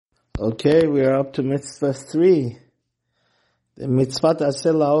Okay, we are up to mitzvah 3. The mitzvah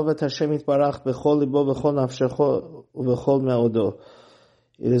ta'aseh la'ahav et Hashem yitbarach b'chol libo b'chol nafshecho u'b'chol me'odo.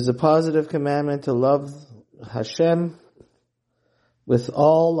 It is a positive commandment to love Hashem with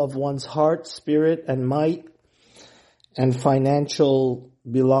all of one's heart, spirit, and might, and financial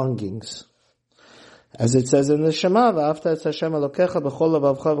belongings. As it says in the Shema, v'ahavta et Hashem Elokecha b'chol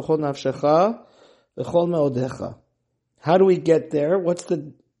lavavcha b'chol nafshecha b'chol me'odecha. How do we get there? What's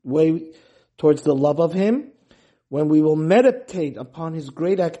the way towards the love of Him? When we will meditate upon His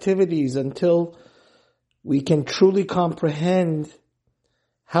great activities until we can truly comprehend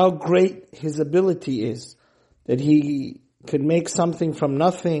how great His ability is, that He could make something from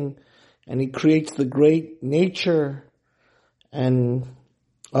nothing, and He creates the great nature, and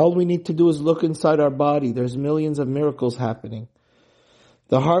all we need to do is look inside our body. There's millions of miracles happening.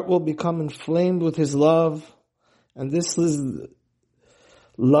 The heart will become inflamed with His love, and this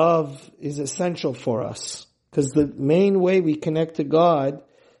love is essential for us. Because the main way we connect to God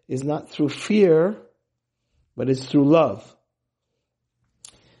is not through fear, but it's through love.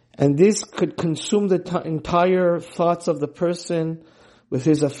 And this could consume the entire thoughts of the person with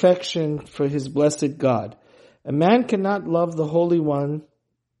his affection for his blessed God. A man cannot love the Holy One,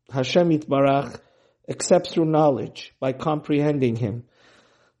 Hashem Yitbarach, except through knowledge, by comprehending Him.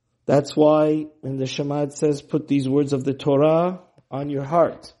 That's why in the Shema it says, put these words of the Torah on your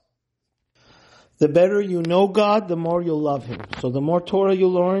heart. The better you know God, the more you'll love Him. So the more Torah you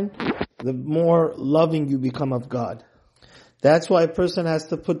learn, the more loving you become of God. That's why a person has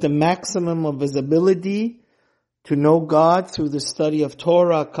to put the maximum of his ability to know God through the study of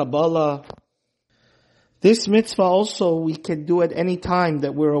Torah, Kabbalah. This mitzvah also we can do at any time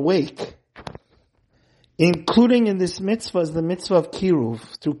that we're awake. Including in this mitzvah is the mitzvah of Kiruv.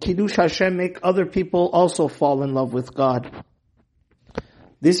 Through Kiddush Hashem, make other people also fall in love with God.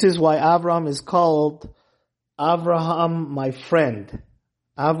 This is why Avraham is called Avraham, my friend.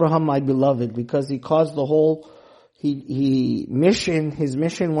 Avraham, my beloved, because he caused the whole, his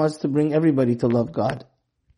mission was to bring everybody to love God.